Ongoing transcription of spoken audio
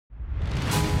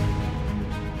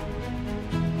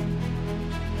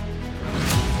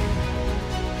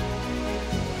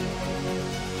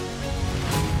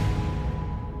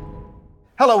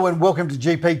Hello and welcome to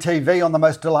GPTV on the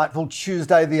most delightful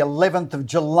Tuesday, the 11th of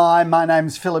July. My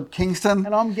name's Phillip Kingston.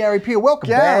 And I'm Gary Peer. Welcome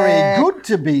Gary, back. good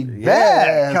to be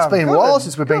back. It's been a while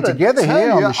since we've been together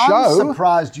here on the show. I'm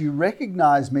surprised you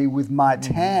recognised me with my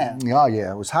tan. Oh,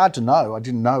 yeah. It was hard to know. I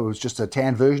didn't know it was just a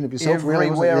tan version of yourself.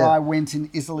 Everywhere I went in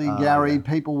Italy, Gary,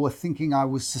 people were thinking I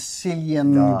was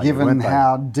Sicilian, given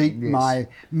how deep my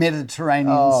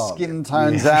Mediterranean skin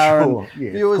tones are. Sure.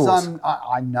 And viewers,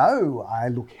 I know I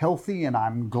look healthy and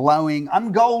I'm glowing.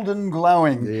 I'm golden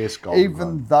glowing. Yes, golden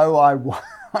even though I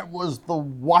was the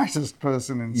whitest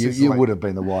person in Sicily. You would have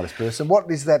been the whitest person.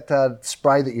 What is that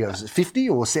spray that you have? Is it 50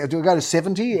 or do I go to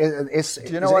 70?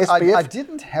 You know what? I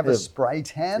didn't have a spray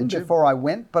tan before I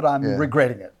went, but I'm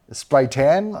regretting it. A spray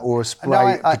tan or a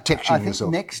spray protection I think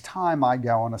yourself? Next time I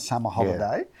go on a summer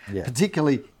holiday,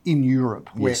 particularly in Europe,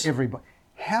 where everybody...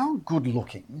 How good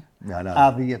looking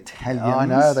are the Italians? I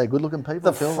know, they're good looking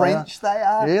people. The French, they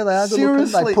are. Yeah, they are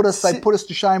good looking. They put us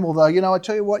to shame, although, I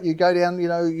tell you what, you go down,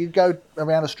 you go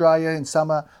around Australia in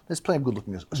summer, there's plenty of good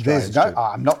looking Australians too.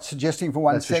 I'm not suggesting for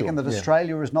one second that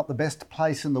Australia is not the best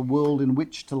place in the world in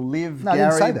which to live, No, Gary. I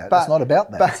didn't say that. It's not about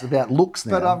that. It's about looks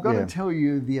now. But I've got to tell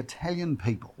you, the Italian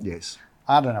people. Yes.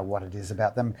 I don't know what it is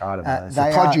about them. I don't know. It's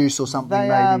the produce or something, maybe.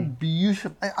 They are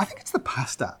beautiful. I think it's the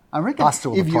pasta. I reckon pasta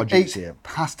or if the you produce, eat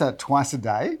pasta twice a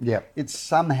day, it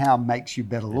somehow makes you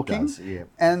better looking. It does,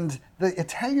 And the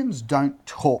Italians don't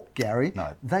talk, Gary.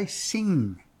 No. They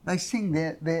sing. They sing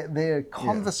their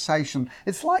conversation.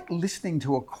 It's like listening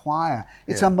to a choir.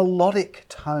 It's a melodic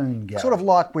tone, Gary. Sort of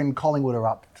like when Collingwood are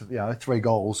up to 3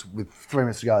 goals with 3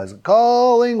 minutes to go. It's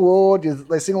Collingwood,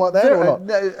 they sing like that or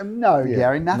not? No,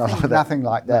 Gary, nothing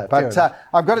like that. But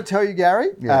I've got to tell you, Gary.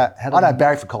 I know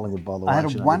Barry for Collingwood, by the way. I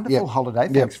had a wonderful holiday.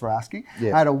 Thanks for asking.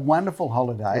 I had a wonderful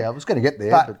holiday. Yeah, I was going to get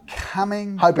there, but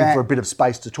hoping back, for a bit of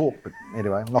space to talk. But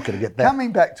anyway, I'm not going to get that.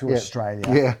 Coming back to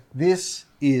Australia, this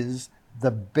is the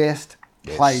best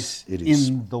place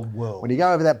in the world. When you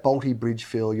go over that Balti Bridge,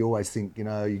 Phil, you always think,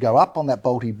 you go up on that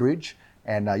Balti Bridge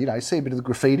and, see a bit of the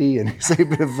graffiti and see a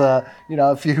bit of,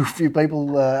 a few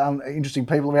people, interesting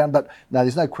people around. But no,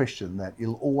 there's no question that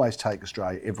you'll always take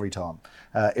Australia every time.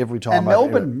 And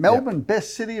Melbourne,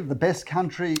 best city of the best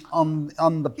country on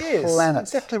the planet.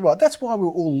 Exactly right. That's why we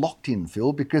were all locked in,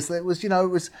 Phil, because it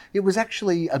was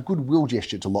actually a goodwill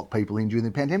gesture to lock people in during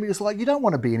the pandemic. It's like, you don't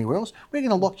want to be anywhere else. We're going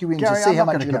to lock you in to see how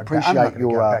much you can appreciate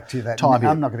your time here.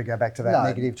 I'm not going to go back to that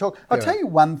negative talk. I'll tell you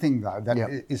one thing, though,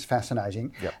 that is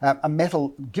fascinating.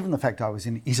 Given the fact I was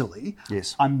in Italy,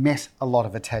 I met a lot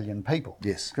of Italian people.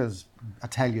 Yes. Because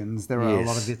Italians, there are a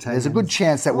lot of Italians. There's a good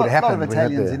chance that would happen. A lot of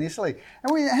Italians in Italy.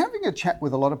 And we're having a chat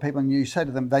with a lot of people, and you say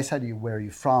to them, they say to you, where are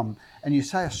you from? And you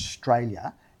say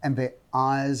Australia, and their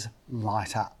eyes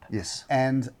light up. Yes.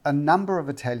 And a number of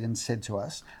Italians said to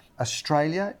us,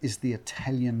 Australia is the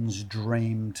Italian's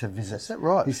dream to visit. Is that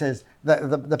right? He says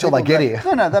the Till they get here.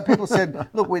 No, the people said,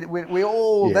 look, we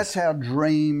all that's our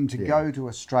dream to go to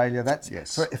Australia.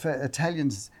 That's for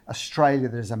Italians. Australia,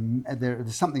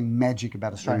 there's something magic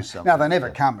about Australia. Now they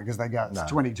never come because they go. It's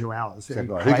 22 hours.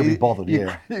 Exactly right. Who can be bothered?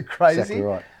 You're crazy. Exactly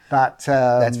right. But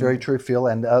that's very true, Phil.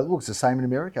 And look, it's the same in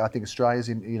America. I think Australia's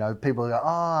in. People go,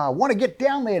 I want to get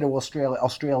down there to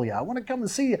Australia. I want to come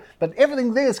and see you, but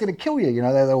everything there is going to kill you.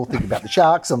 They all think about the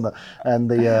sharks and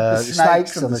the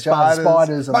snakes and the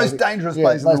spiders. Most dangerous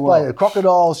place in the world. The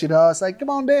crocodiles. I say, come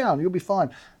on down, you'll be fine.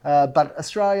 But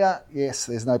Australia, yes,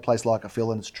 there's no place like it,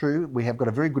 Phil, and it's true. We have got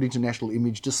a very good international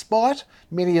image, despite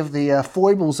many of the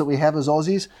foibles that we have as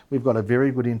Aussies. We've got a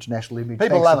very good international image.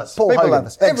 People love us. People love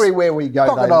us. Everywhere we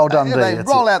go, they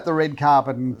roll out the red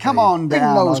carpet and come on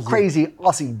down. Bring those crazy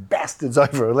Aussie bastards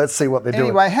over. Let's see what they're doing.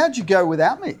 Anyway, how'd you go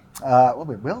without me?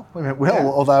 We went well.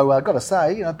 Although I've got to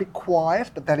say, a bit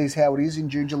quiet, but that is how it is in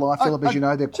June, July, Philip. As you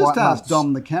know, they're quiet months. Just asked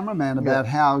Dom, the cameraman, about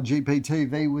how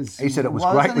GPTV was. He said it was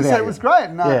great. He said it was great.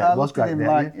 And it was great.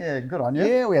 Good on you.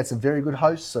 Yeah, we had some very good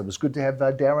hosts. So it was good to have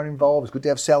Darren involved. It was good to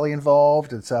have Sally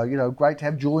involved. It's great to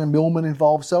have Julian Millman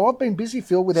involved. So I've been busy,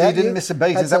 Phil. Without you didn't miss a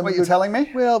beat. Is that what you're telling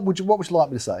me? Well, what would you like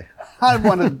me to say? I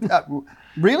wanted.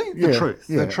 Really? The truth.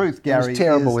 Yeah. The truth, Gary. It was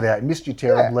terrible without you. Missed you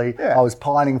terribly. Yeah. I was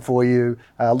pining for you.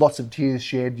 Lots of tears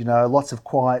shed, lots of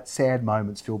quiet, sad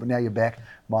moments, Phil. But now you're back.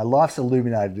 My life's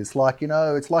illuminated. It's like,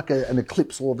 it's like an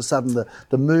eclipse all of a sudden.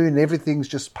 The moon, everything's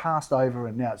just passed over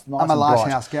and now it's nice and bright. I'm a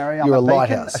lighthouse, Gary. You're a beacon,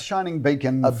 lighthouse. A shining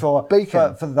beacon. For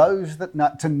those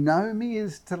that to know me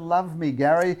is to love me,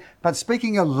 Gary. But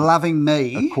speaking of loving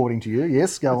me... According to you,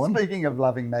 yes, go on. Speaking of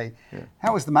loving me,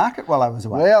 how was the market while I was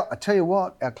away? Well, I tell you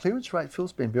what, our clearance rate,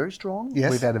 Phil's been very strong. Yes.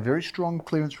 We've had a very strong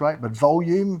clearance rate, but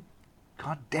volume...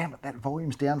 God damn it, that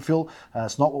volume's down, Phil.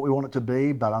 It's not what we want it to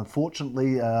be, but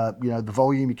unfortunately, the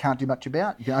volume you can't do much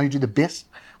about. You can only do the best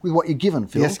with what you're given,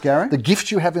 Phil. Yes, Gary. The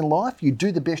gifts you have in life, you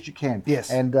do the best you can.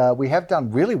 Yes. And we have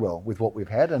done really well with what we've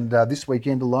had. And this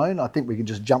weekend alone, I think we can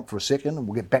just jump for a second and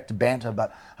we'll get back to banter,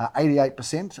 but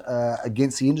 88%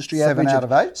 against the industry average. 7 out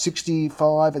of 8.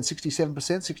 65 and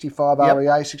 67%, 65 REA,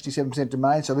 67%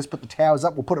 domain. So let's put the towers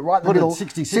up. We'll put it right in the middle.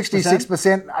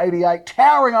 66%, 88,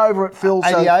 towering over it, Phil.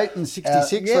 88 and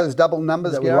 66, those double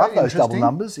numbers, Gary. We love those double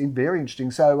numbers. Very interesting.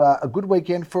 So a good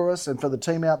weekend for us and for the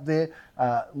team out there.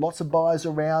 Lots of buyers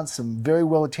around, some very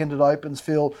well-attended opens,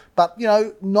 Phil, but,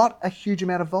 not a huge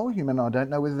amount of volume, and I don't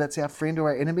know whether that's our friend or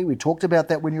our enemy. We talked about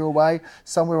that when you were away,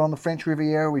 somewhere on the French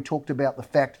Riviera. We talked about the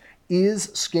fact,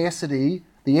 is scarcity,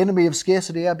 the enemy of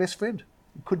scarcity, our best friend?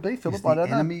 It could be, Phillip, I don't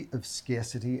know. Enemy of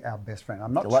scarcity, our best friend.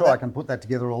 I'm not sure I can put that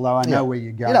together, although I know where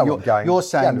you're going. Where I'm going. You're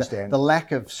saying that the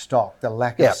lack of stock, the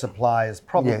lack of supply is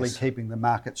probably keeping the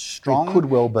market strong. It could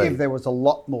well be. If there was a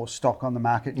lot more stock on the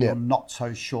market, you're not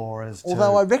so sure as to...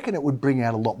 Although I reckon it would bring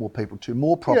out a lot more people too.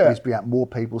 More properties bring out more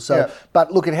people. So,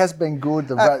 but look, it has been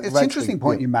good. It's an interesting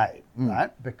point you made.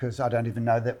 Right, because I don't even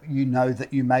know that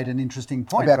you made an interesting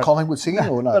point. About Collingwood singing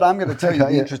or no? But I'm going to tell you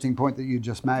the interesting point that you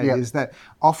just made is that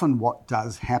often what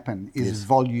does happen is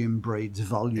volume breeds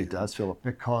volume. It does, Phillip.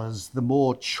 Because the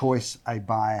more choice a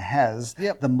buyer has,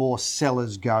 the more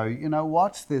sellers go, you know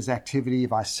what, there's activity.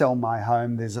 If I sell my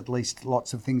home, there's at least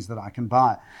lots of things that I can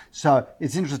buy. So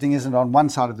it's interesting, isn't it? On one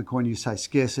side of the coin, you say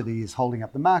scarcity is holding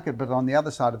up the market, but on the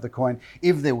other side of the coin,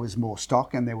 if there was more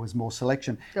stock and there was more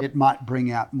selection, it might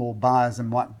bring out more buyers and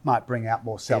might bring out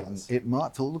more sellers. It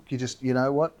might. So look, you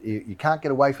know what? You can't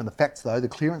get away from the facts, though. The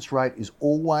clearance rate is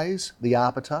always the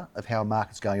arbiter of how a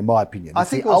market's going, in my opinion.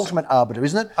 It's the ultimate arbiter,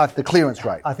 isn't it? The clearance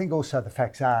rate. I think also the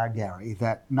facts are, Gary,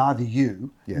 that neither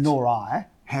you nor I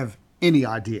have any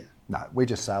idea. No, we're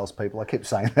just salespeople. I keep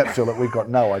saying that, Phillip. We've got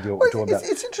no idea what we're talking about.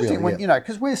 It's interesting when,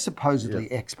 because we're supposedly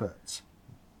experts.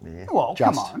 Yeah. Well,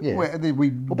 come on. Yeah.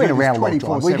 We've been around a long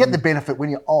time. We get the benefit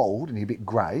when you're old and you're a bit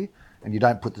grey and you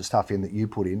don't put the stuff in that you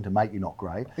put in to make you not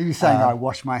grey. Are you saying I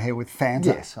wash my hair with Fanta?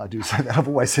 Yes, I do say that. I've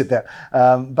always said that.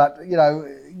 But,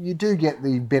 you do get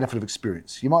the benefit of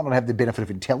experience. You might not have the benefit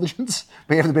of intelligence,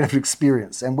 but you have the benefit of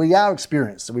experience. And we are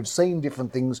experienced. So we've seen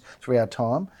different things through our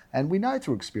time. And we know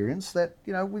through experience that,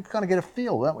 we kind of get a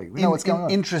feel, don't we? We know what's going on.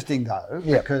 Interesting, though,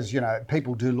 because,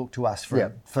 people do look to us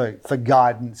for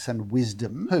guidance and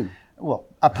wisdom. Who? Well,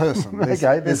 a person. There's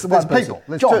people.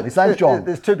 John. His name's John.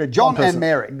 There's two people. John and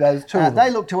Mary. There's two of them. They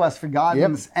look to us for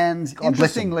guidance. Yep. And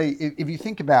interestingly, if you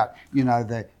think about,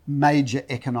 the major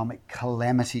economic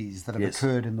calamities that have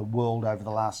occurred in the world over the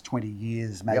last 20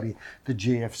 years, maybe the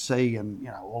GFC and,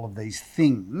 all of these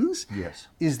things,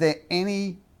 is there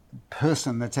any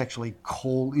person that's actually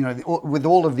called, with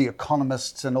all of the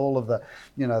economists and all of the,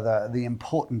 the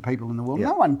important people in the world,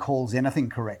 no one calls anything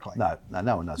correctly. No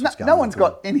one knows what's going on. No one's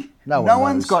got any. No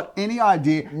one's got any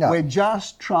idea. No. We're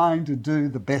just trying to do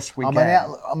the best we can.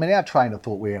 Our trainer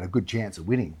thought we had a good chance of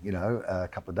winning, a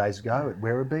couple of days ago at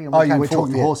Werribee. And you were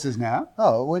talking horses now?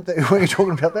 Oh, weren't you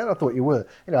talking about that? I thought you were.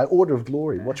 Order of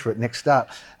glory. Watch for it next start.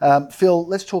 Phil,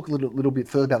 let's talk a little bit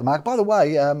further about the market. By the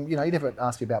way, you never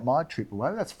asked me about my trip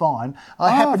away. That's fine. I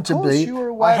happened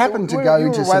to go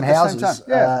into some houses,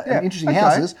 interesting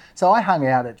houses. So I hung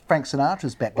out at Frank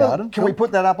Sinatra's back garden. Can we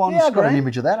put that up on screen? I've got an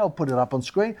image of that. I'll put it up on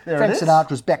screen. Frank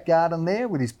Sinatra's back garden there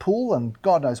with his pool, and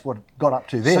God knows what got up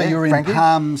to there. So you're in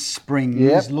Palm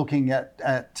Springs looking at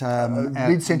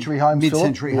mid-century homes.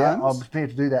 Mid-century homes. I'm prepared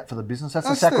to do that for the business. That's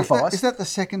a sacrifice. Is that the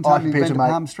second time you've been to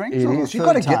Palm Springs? It is. You've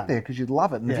got to get there because you'd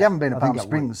love it. And if you haven't been to Palm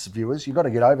Springs, viewers, you've got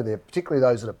to get over there, particularly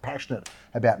those that are passionate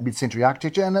about mid-century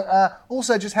architecture, and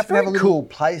also just have to have a cool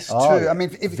place too. I mean,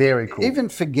 very cool. Even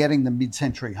forgetting the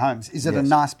mid-century homes, is it a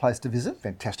nice place to visit?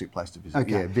 Fantastic place to visit.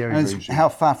 Okay. Yeah, very interesting. How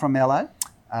far from LA?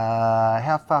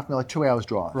 How far from LA? 2 hours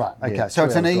drive. Right. Okay. So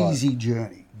it's an easy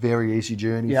journey. Very easy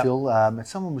journey, Phil.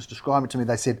 Someone was describing it to me.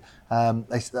 They said,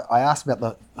 I asked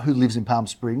about who lives in Palm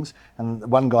Springs, and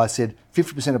one guy said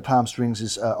 50% of Palm Springs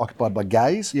is occupied by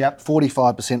gays,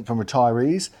 45% from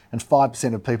retirees, and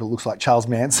 5% of people looks like Charles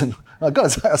Manson. I've got to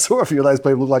say, I saw a few of those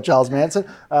people look like Charles Manson,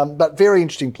 but very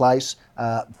interesting place,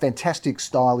 fantastic,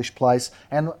 stylish place,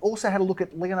 and also had a look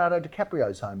at Leonardo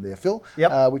DiCaprio's home there, Phil,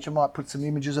 which I might put some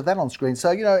images of that on screen. So,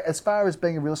 as far as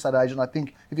being a real estate agent, I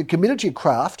think if you're committed to your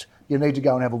craft, you need to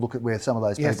go and have a look at where some of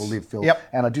those people live, Phil.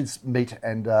 And I did meet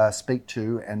and speak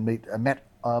to and meet Matt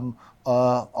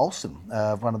Olsen,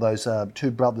 one of those two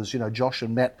brothers, Josh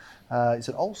and Matt. Is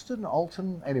it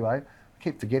Alton? Anyway, I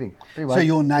keep forgetting. Anyway, so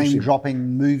you're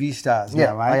name-dropping movie stars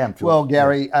now, eh? I am, Phil. Well,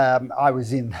 Gary, I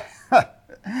was in...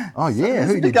 Oh yeah,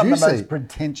 who did become you the see? most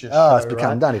pretentious Oh, show, it's become.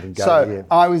 right? Don't even go. So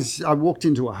I walked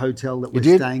into a hotel that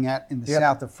we're staying at in the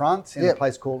south of France, in a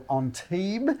place called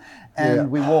Antibes,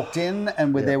 and we walked in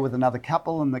and we're there with another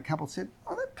couple, and the couple said,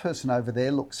 "Oh, that person over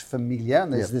there looks familiar."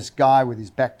 And there's this guy with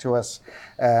his back to us,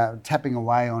 tapping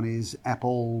away on his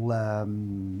Apple,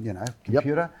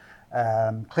 computer,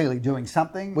 clearly doing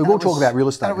something. We will talk about real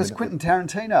estate. And it was Quentin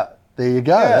Tarantino. There you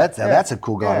go. That's a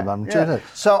cool guy to run into, isn't it?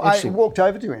 So I walked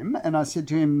over to him and I said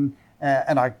to him,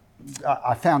 and I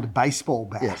found a baseball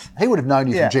bat. Yes. He would have known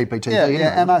you from GPTV.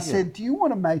 And I said, "Do you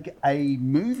want to make a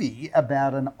movie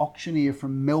about an auctioneer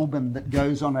from Melbourne that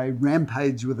goes on a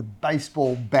rampage with a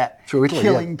baseball bat, through Italy,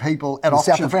 killing people at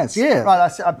auction?" South of France, yeah. Right,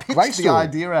 I pitched the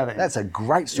idea at him. That's a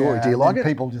great story. Do you like it?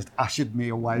 People just ushered me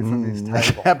away from this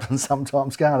table. It happens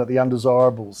sometimes, can't it? The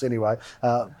undesirables. Anyway,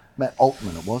 Matt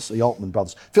Altman it was, the Altman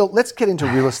brothers. Phil, let's get into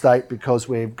real estate because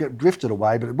we've drifted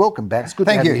away, but welcome back. It's good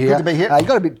to have you here. Good to be here. You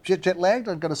got a bit jet lagged,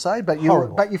 I've got to say, but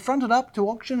you fronted up to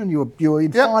auction and you were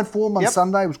in fine form on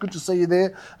Sunday. It was good to see you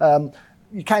there.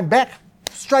 You came back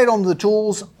straight onto the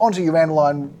tools, onto your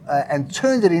line, and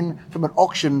turned it in from an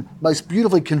auction, most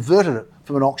beautifully converted it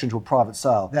from an auction to a private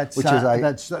sale.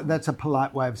 That's a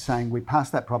polite way of saying we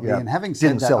passed that property. And having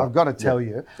said that, I've got to tell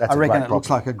you, I reckon it looks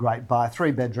like a great buy.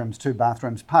 3 bedrooms, 2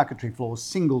 bathrooms, parquetry floors,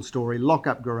 single story,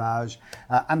 lock-up garage,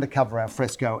 undercover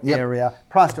alfresco area,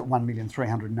 priced at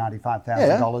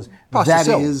 $1,395,000. That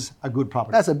is a good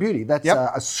property. That's a beauty. That's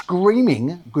a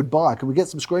screaming good buy. Can we get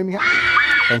some screaming?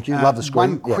 Thank you. Love the scream.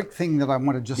 One quick thing that I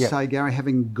want to just say, Gary,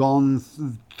 having gone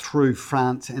through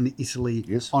France and Italy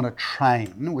on a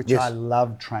train, which I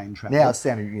love train travel. Now it's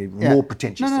sounding more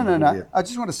pretentious. No. I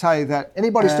just want to say that...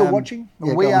 Anybody still watching?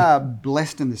 We are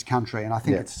blessed in this country, and I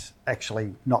think it's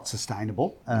actually not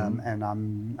sustainable. And I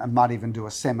might even do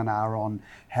a seminar on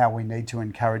how we need to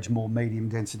encourage more medium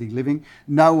density living.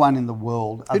 No one in the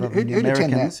world other than the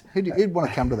Americans... Who'd want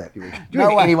to come to that? Do you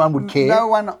think anyone would care? No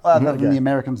one other than the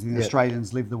Americans and the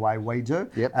Australians live the way we do.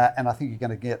 And I think you're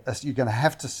going to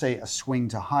have to see a swing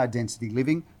to higher density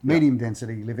living, medium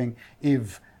density living,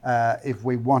 if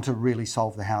we want to really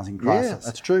solve the housing crisis. Yeah,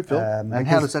 that's true, Phil. And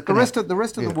how does that the rest of the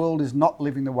world is not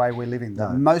living the way we're living.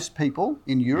 No. Most people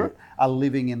in Europe are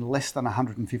living in less than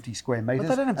 150 square metres. But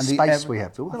they don't have the space we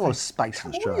have, Phil. We've got a lot of space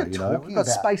in Australia. We've got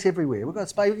space everywhere. We've got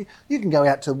space. You can go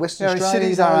out to Western Australia.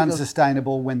 Cities are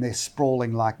unsustainable when they're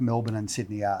sprawling like Melbourne and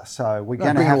Sydney are. So we're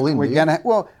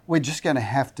just going to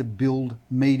have to build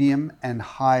medium and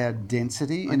higher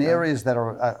density in areas that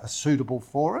are suitable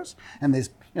for us. And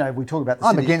there's, we talk about the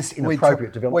city. I'm against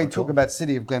inappropriate development. We talk about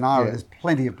City of Glen Ira. There's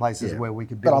plenty of places where we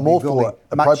could build. But I'm all for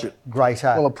appropriate,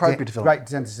 appropriate development. Great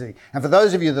density. And for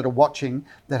those of you that are watching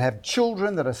that have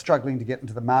children that are struggling to get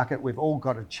into the market, we've all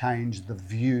got to change the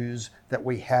views that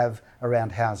we have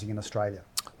around housing in Australia.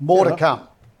 More to come.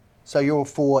 So you're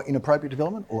for inappropriate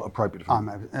development or appropriate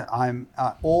development? I'm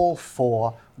all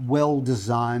for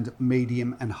well-designed,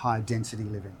 medium and high-density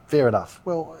living. Fair enough.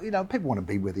 Well, people want to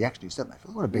be where the action is, don't they,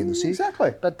 Phil? They want to be in the city.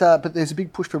 Exactly. But there's a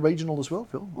big push for regional as well,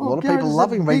 Phil. A lot of people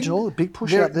loving regional, a big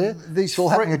push out there. These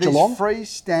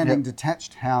freestanding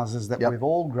detached houses that we've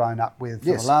all grown up with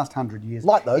for the last 100 years,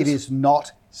 like those. It is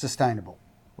not sustainable.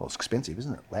 Well, it's expensive,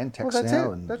 isn't it? Land tax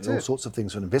and all sorts of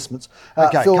things for investments.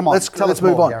 Okay, Phil, come on. Let's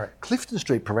move on. Gary. Clifton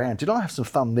Street, Paran. Did I have some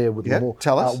fun there with them all?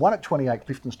 Tell us. One at 28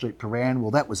 Clifton Street, Paran. Well,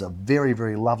 that was a very,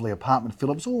 very lovely apartment,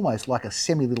 Phillip. It was almost like a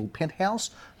semi-little penthouse.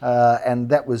 And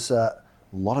that was a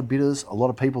lot of bidders, a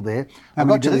lot of people there. I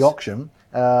got to the auction.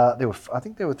 I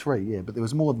think there were 3, but there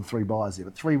was more than 3 buyers there,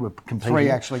 but 3 were competing.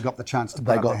 3 actually got the chance to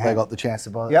put up their hand. They got the chance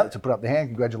to put up their hand.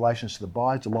 Congratulations to the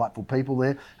buyers, delightful people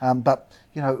there. But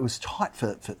it was tight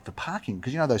for parking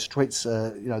because those streets,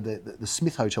 the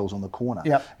Smith Hotel's on the corner,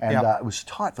 it was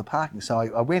tight for parking. So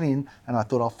I went in and I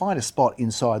thought I'll find a spot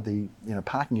inside the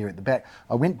parking area at the back.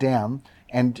 I went down.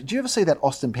 And did you ever see that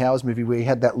Austin Powers movie where he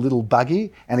had that little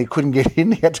buggy and he couldn't get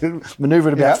in? He had to manoeuvre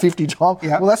it about 50 times.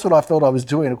 Well, that's what I thought I was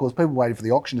doing. Of course, people waited for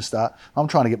the auction to start. I'm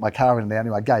trying to get my car in there.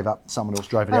 Anyway, I gave up. Someone else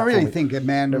drove it out. I really think a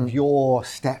man of your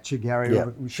stature, Gary,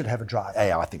 should have a driver.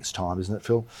 Yeah, I think it's time, isn't it,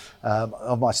 Phil?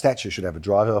 Of my stature should have a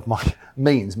driver. Of my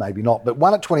means, maybe not. But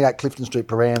one at 28 Clifton Street,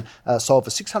 Paran, sold for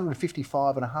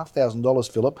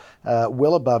 $655,500, Phillip.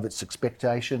 Well above its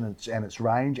expectation and its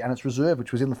range and its reserve,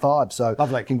 which was in the 5. So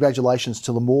lovely. Congratulations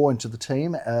to Lamore and to the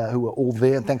team who were all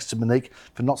there. And thanks to Monique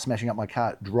for not smashing up my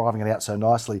car, driving it out so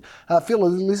nicely. Phil,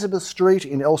 Elizabeth Street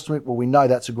in Elston, well, we know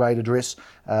that's a great address.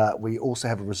 We also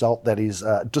have a result that is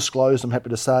disclosed, I'm happy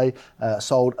to say,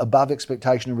 sold above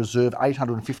expectation and reserve,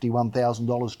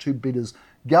 $851,000, 2 bidders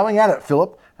going at it,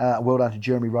 Phillip. Well done to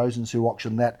Jeremy Rosens who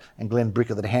auctioned that, and Glenn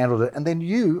Bricker that handled it. And then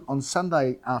you, on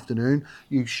Sunday afternoon,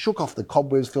 you shook off the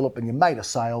cobwebs, Phillip, and you made a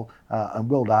sale. And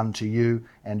well done to you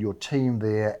and your team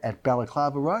there at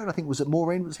Balaclava Road. I think, was it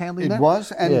Maureen was handling that? It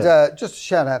was. And just a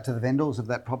shout out to the vendors of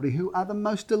that property, who are the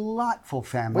most delightful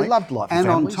family. We love delightful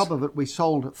families. And on top of it, we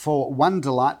sold for one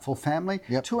delightful family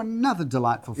to another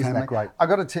delightful family. Isn't that great? I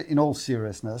got to tell you, in all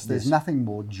seriousness, there's nothing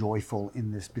more joyful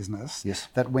in this business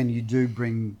that when you do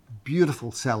bring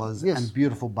beautiful sellers and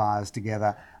beautiful buyers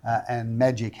together and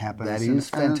magic happens. That is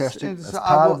fantastic.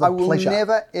 I will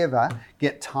never, ever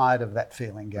get tired of that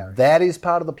feeling, Gary. That is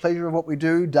part of the pleasure of what we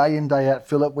do day in, day out,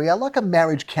 Phillip. We are like a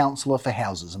marriage counsellor for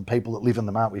houses and people that live in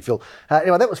them, aren't we, Phil?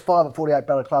 Anyway, that was 5 at 48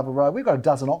 Balaclava Road. We've got a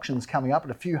dozen auctions coming up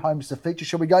and a few homes to feature.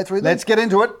 Shall we go through them? Let's get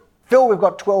into it. Phil, we've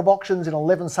got 12 auctions in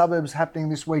 11 suburbs happening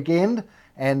this weekend.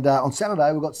 And on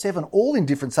Saturday, we've got 7, all in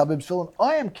different suburbs, Phil. And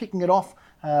I am kicking it off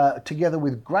together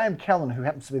with Graham Callan, who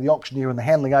happens to be the auctioneer and the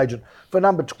handling agent, for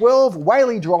number 12,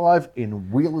 Whaley Drive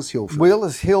in Wheelers Hill.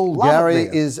 Wheelers Hill, Gary,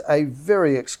 is a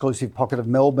very exclusive pocket of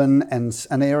Melbourne and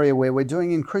an area where we're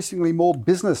doing increasingly more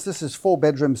business. This is 4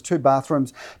 bedrooms, 2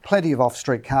 bathrooms, plenty of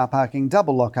off-street car parking,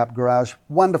 double lock-up garage,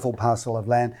 wonderful parcel of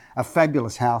land, a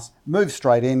fabulous house. Move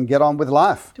straight in, get on with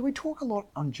life. Do we talk a lot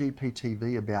on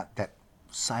GPTV about that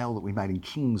sale that we made in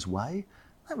Kingsway?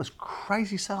 That was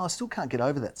crazy sale. I still can't get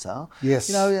over that sale. Yes.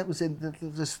 You know, that was in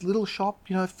this little shop,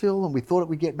 you know, Phil, and we thought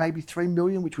we'd get maybe 3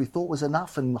 million, which we thought was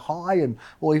enough and high, and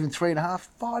or even 3.5,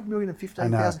 5 million and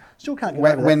 15,000. Still can't get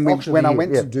over that. When I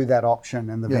went to do that auction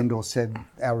and the vendor said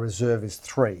our reserve is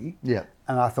 3. Yeah.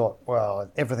 And I thought, well,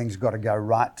 everything's got to go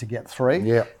right to get 3.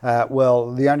 Yeah.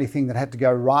 Well, the only thing that had to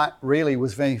go right really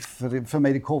was for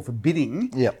me to call for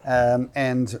bidding. Yeah.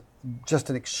 And just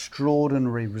an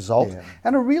extraordinary result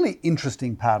and a really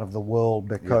interesting part of the world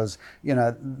because you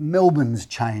know Melbourne's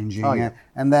changing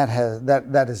and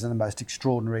that is in the most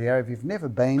extraordinary area. If you've never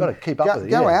been, got to keep up with it.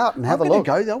 Go out and have a look.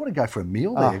 I want to go for a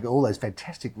meal there. All those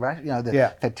fantastic,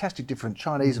 fantastic different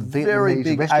Chinese and Vietnamese very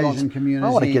big restaurants. Asian community. I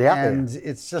want to get out and there.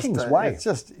 It's just Kingsway. It's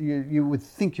just you would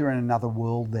think you're in another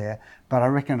world there. But I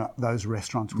reckon those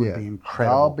restaurants would be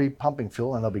incredible. I'll be pumping,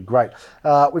 Phil, and they'll be great.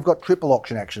 We've got triple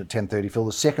auction action at 10:30, Phil.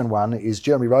 The second one is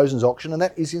Jeremy Rosen's auction, and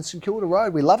that is in St Kilda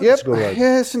Road. We love it in St Kilda Road.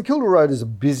 Yeah, St Kilda Road is a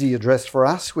busy address for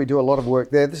us. We do a lot of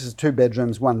work there. This is 2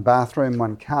 bedrooms, 1 bathroom,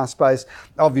 1 car space.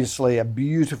 Obviously a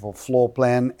beautiful floor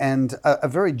plan and a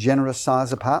very generous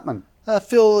size apartment.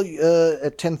 Phil,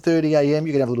 at 10:30 a.m.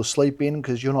 you can have a little sleep in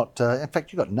because you're not. In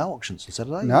fact, you've got no auctions on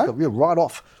Saturday. No, you're right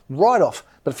off.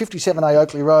 But 57A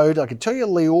Oakley Road, I can tell you,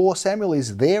 Leor Samuel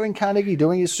is there in Carnegie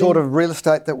doing his sort thing. of real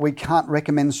estate that we can't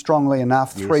recommend strongly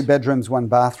enough. 3 bedrooms, 1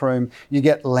 bathroom. You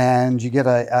get land. You get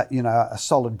a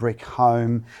solid brick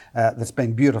home that's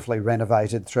been beautifully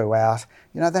renovated throughout.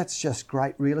 You know, that's just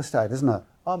great real estate, isn't it?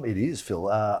 It is, Phil.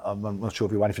 I'm not sure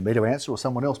if you're waiting for me to answer or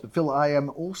someone else, but Phil, I am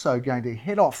also going to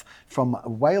head off from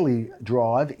Whaley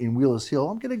Drive in Wheelers Hill.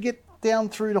 I'm going to get down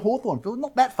through to Hawthorn, Phil.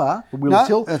 Not that far from Wheelers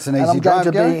Hill. It's an easy drive. And I'm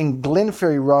drive, going to be in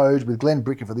Glenferrie Road with Glenn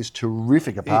Bricker for this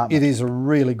terrific apartment. It is a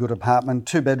really good apartment.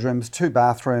 2 bedrooms, 2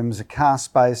 bathrooms, a car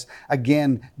space.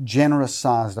 Again, generous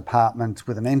sized apartment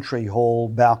with an entry hall,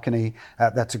 balcony.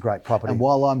 That's a great property. And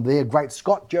while I'm there, great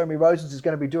Scott, Jeremy Rosens is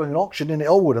going to be doing an auction in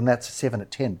Elwood, and that's 7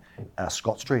 at 10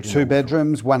 Scott Street. 2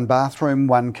 bedrooms, 1 bathroom,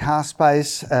 1 car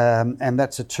space, and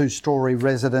that's a 2-storey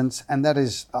residence. And that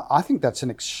is, I think that's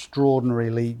an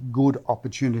extraordinarily good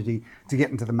opportunity to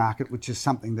get into the market, which is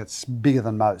something that's bigger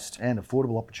than most. And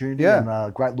affordable opportunity and a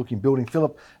great looking building.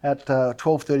 Phillip, at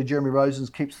 12:30, Jeremy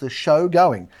Rosens keeps the show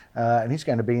going, and he's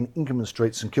going to be in Inkerman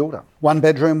Street, St Kilda. 1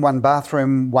 bedroom, 1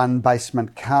 bathroom, 1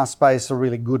 basement car space, a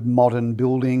really good modern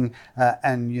building.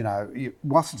 And, you know,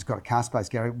 whilst it's got a car space,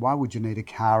 Gary, why would you need a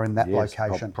car in that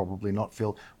location? Probably not,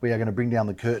 Phil. We are going to bring down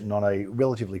the curtain on a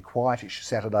relatively quietish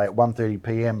Saturday at 1:30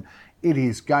 p.m. It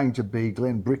is going to be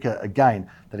Glenn Bricker again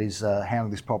that is handling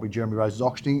this property. Jeremy Rose is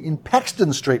auctioning in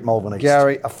Paxton Street, Malvern East.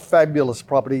 Gary, a fabulous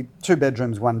property. 2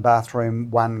 bedrooms, 1 bathroom,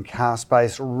 1 car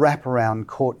space, wraparound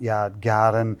courtyard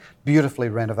garden, beautifully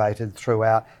renovated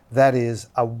throughout. That is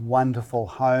a wonderful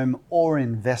home or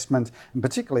investment, and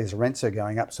particularly as rents are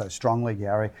going up so strongly,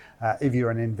 Gary. If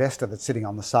you're an investor that's sitting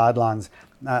on the sidelines,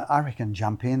 I reckon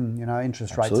jump in. You know,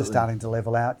 interest rates are starting to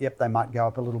level out. Yep, they might go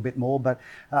up a little bit more, but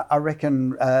I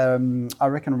reckon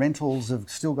rentals have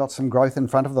still got some growth in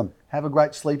front of them. Have a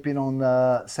great sleep in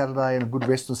on Saturday and a good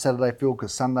rest on Saturday, Phil,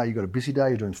 because Sunday you've got a busy day.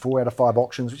 You're doing 4 out of 5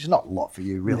 auctions, which is not a lot for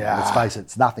you, really. Let's face it,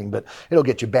 it's nothing, but it'll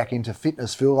get you back into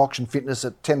fitness, Phil. Auction fitness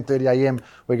at 10:30 a.m.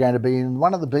 We're going to be in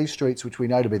one of the B streets, which we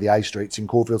know to be the A streets in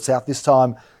Caulfield South. This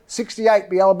time, 68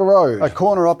 Bialba Road. A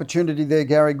corner opportunity there,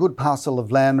 Gary. Good parcel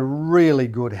of land, really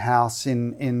good house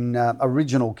in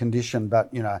original condition,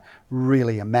 but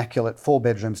really immaculate. 4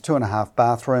 bedrooms, 2.5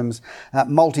 bathrooms,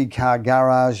 multi-car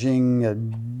garaging, a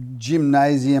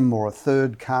gymnasium or a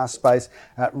third car space.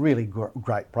 Really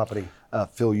great property.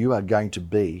 Phil, you are going to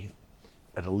be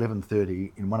at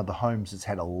 11:30 in one of the homes that's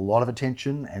had a lot of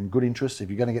attention and good interest. If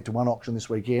you're going to get to one auction this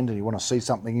weekend and you want to see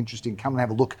something interesting, come and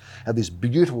have a look at this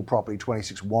beautiful property,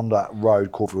 26 Wanda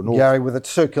Road, Caulfield North. Gary, with its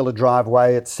circular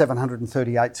driveway, its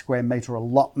 738 square metre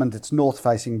allotment, its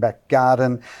north-facing back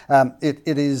garden. It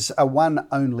is a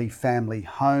one-only family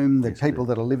home. The people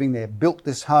that are living there built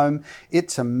this home.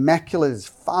 It's immaculate. It's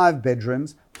 5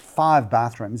 bedrooms. 5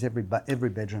 bathrooms. Every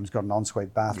bedroom's got an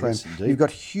ensuite bathroom. Yes, indeed. You've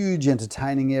got huge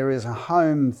entertaining areas, a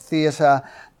home theatre,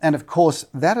 and of course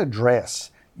that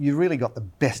address. You really got the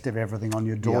best of everything on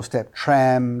your doorstep. Yep.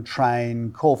 Tram,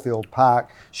 train, Caulfield Park,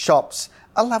 shops.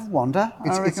 I love Wanda.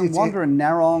 I reckon Wanda and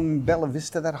Narrong, Bella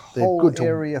Vista, that whole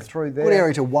area through there. Good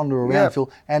area to wander around, Phil.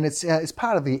 And it's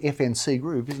part of the FNC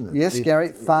group, isn't it? Yes, Gary.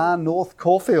 Far North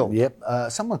Caulfield. Yep.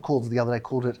 Someone the other day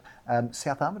called it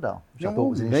South Armidale, which I thought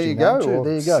was an interesting name too.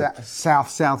 There you go.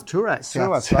 South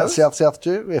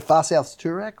Toorak. Far South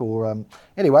Toorak, or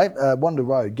anyway, Wanda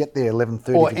Road. Get there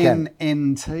 11:30 or if you can.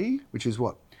 NNT, which is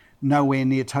what? Nowhere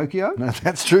near Tokyo. No,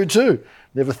 that's true too.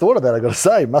 Never thought of that, I've got to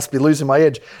say. Must be losing my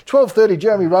edge. 12:30,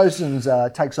 Jeremy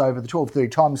Rosens takes over the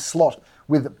 12:30 time slot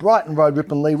with Brighton Road,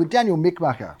 Ripponlea, with Daniel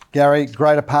Mickmacher. Gary,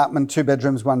 great apartment, 2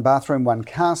 bedrooms, 1 bathroom, 1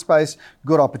 car space.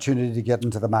 Good opportunity to get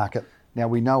into the market. Now,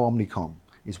 we know Omnicom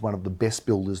is one of the best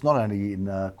builders, not only in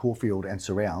Caulfield and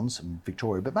surrounds, in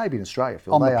Victoria, but maybe in Australia,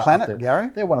 Phil. On the planet, Gary.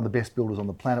 They're one of the best builders on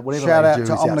the planet. Whatever Shout out they do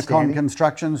to is Omnicom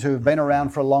Constructions, who have been around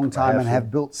for a long time and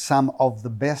have built some of the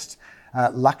best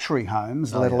luxury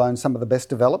homes, let alone some of the best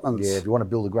developments. Yeah, if you want to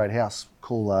build a great house,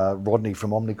 call Rodney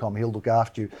from Omnicom. He'll look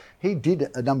after you. He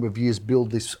did a number of years build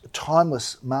this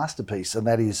timeless masterpiece, and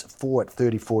that is 4 at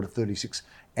 34 to 36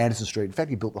 Anderson Street. In fact,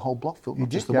 he built the whole block, Phil, not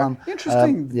just the one.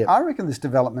 Interesting. I reckon this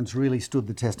development's really stood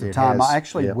the test of time. I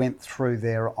actually went through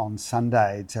there on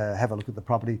Sunday to have a look at the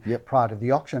property prior to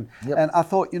the auction. And I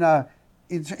thought,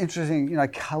 it's interesting,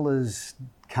 colours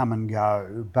come and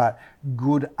go, but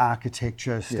good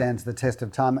architecture stands the test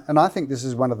of time. And I think this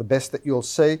is one of the best that you'll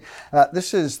see.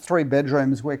 This is 3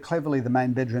 bedrooms where cleverly the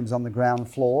main bedroom's on the ground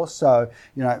floor. So,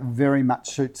 very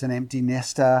much suits an empty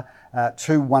nester.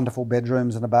 2 wonderful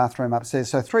bedrooms and a bathroom upstairs.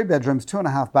 So 3 bedrooms,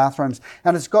 2.5 bathrooms.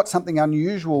 And it's got something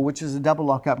unusual, which is a double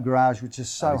lock-up garage, which is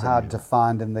so hard to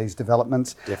find in these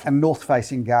developments. Definitely. And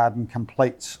north-facing garden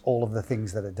completes all of the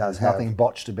things that it does have. Nothing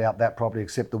botched about that property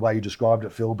except the way you described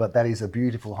it, Phil, but that is a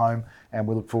beautiful home, and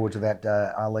we look forward to that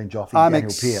Arlene Joffe, I'm Daniel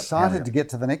Peer. excited to get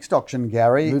to the next auction,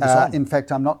 Gary. In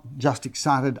fact, I'm not just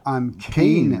excited, I'm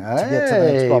keen to get to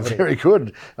the next property. Very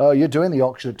good. Oh, you're doing the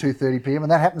auction at 2:30 p.m,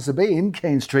 and that happens to be in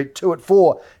Keene Street, 2 at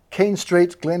 4. Keene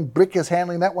Street, Glenn Brick is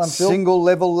handling that one, Phil. Single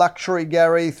level luxury,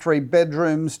 Gary, 3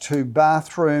 bedrooms, 2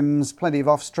 bathrooms, plenty of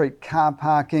off-street car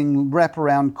parking,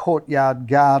 wraparound courtyard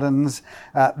gardens.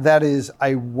 That is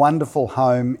a wonderful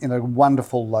home in a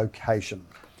wonderful location.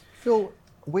 Phil,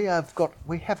 we have got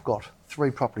 3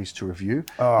 properties to review.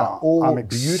 All I'm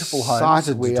beautiful homes.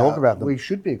 Excited to talk about them. We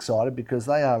should be excited because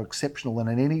they are exceptional, and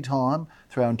at any time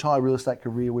through our entire real estate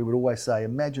career, we would always say,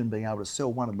 imagine being able to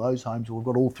sell one of those homes. We've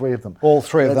got all 3 of them. All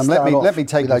 3 of them. Let me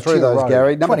take you through those,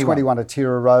 Gary. Number 21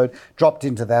 Atira Road. Dropped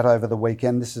into that over the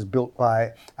weekend. This is built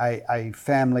by a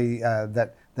family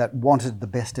that wanted the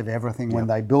best of everything when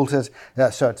they built it.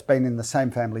 So it's been in the same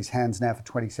family's hands now for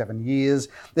 27 years.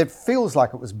 It feels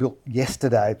like it was built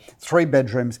yesterday. 3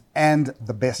 bedrooms and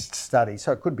the best study.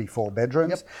 So it could be 4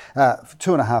 bedrooms,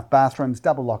 2.5 bathrooms,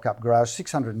 double lock-up garage,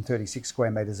 636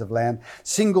 square metres of land,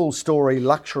 single-storey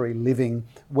luxury living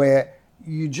where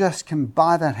you just can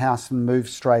buy that house and move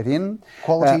straight in.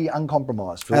 Quality,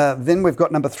 uncompromised. Then we've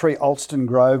got number 3, Alston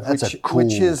Grove, which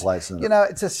is, place, isn't it?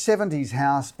 It's a 70s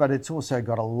house, but it's also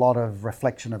got a lot of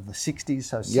reflection of the 60s,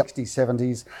 so 60s,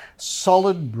 70s.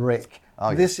 Solid brick.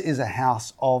 This is a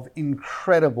house of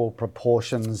incredible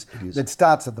proportions. It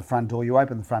starts at the front door. You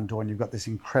open the front door and you've got this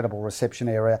incredible reception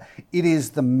area. It is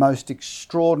the most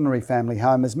extraordinary family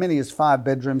home. As many as 5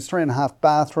 bedrooms, 3.5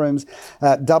 bathrooms,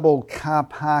 double car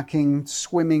parking,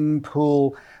 swimming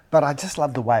pool. But I just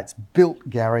love the way it's built,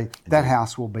 Gary. That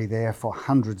house will be there for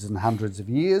hundreds and hundreds of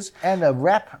years. And a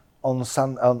wrap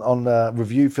on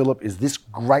review, Phillip, is this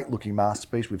great-looking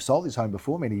masterpiece. We've sold this home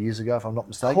before many years ago, if I'm not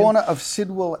mistaken. Corner of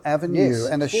Sidwell Avenue. Yes,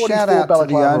 and a shout out to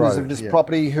the owners of this yeah.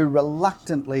 property who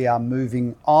reluctantly are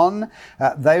moving on.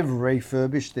 They've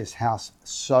refurbished this house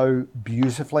so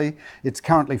beautifully. It's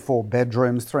currently 4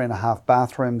 bedrooms, 3.5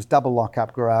 bathrooms, double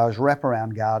lock-up garage,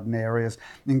 wraparound garden areas,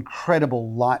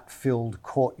 incredible light-filled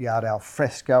courtyard al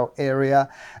fresco area.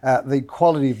 The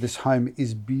quality of this home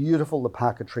is beautiful. The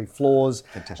parquetry floors.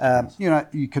 Fantastic. You know,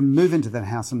 you can move into that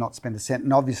house and not spend a cent.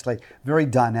 And obviously, very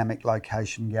dynamic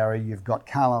location, Gary. You've got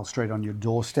Carlisle Street on your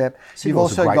doorstep. You've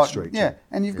also got street,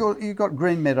 and you've got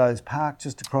Green Meadows Park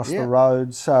just across the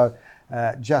road. So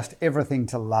just everything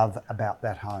to love about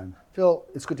that home. Phil,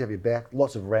 it's good to have you back.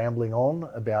 Lots of rambling on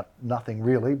about nothing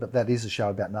really, but that is a show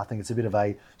about nothing. It's a bit of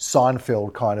a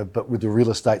Seinfeld kind of, but with the real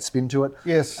estate spin to it.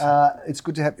 Yes. It's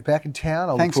good to have you back in town.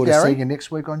 I Thanks, look forward Gary. to seeing you next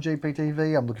week on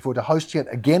GPTV. I'm looking forward to hosting it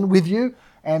again with you.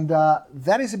 And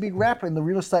that is a big wrap in the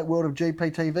real estate world of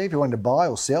GPTV. If you want to buy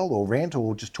or sell or rent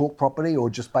or just talk property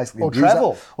or just basically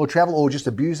travel or just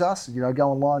abuse us, you know, go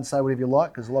online and say whatever you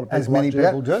like, because a lot of people as many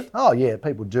people do. Oh yeah,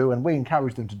 people do, and we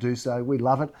encourage them to do so. We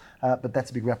love it. But that's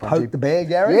a big wrap on Poke the bear,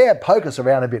 Gary. Yeah, poke us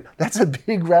around a bit. That's a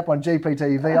big wrap on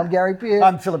GPTV. I'm Gary Pearce.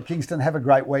 I'm Phillip Kingston. Have a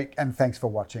great week, and thanks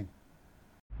for watching.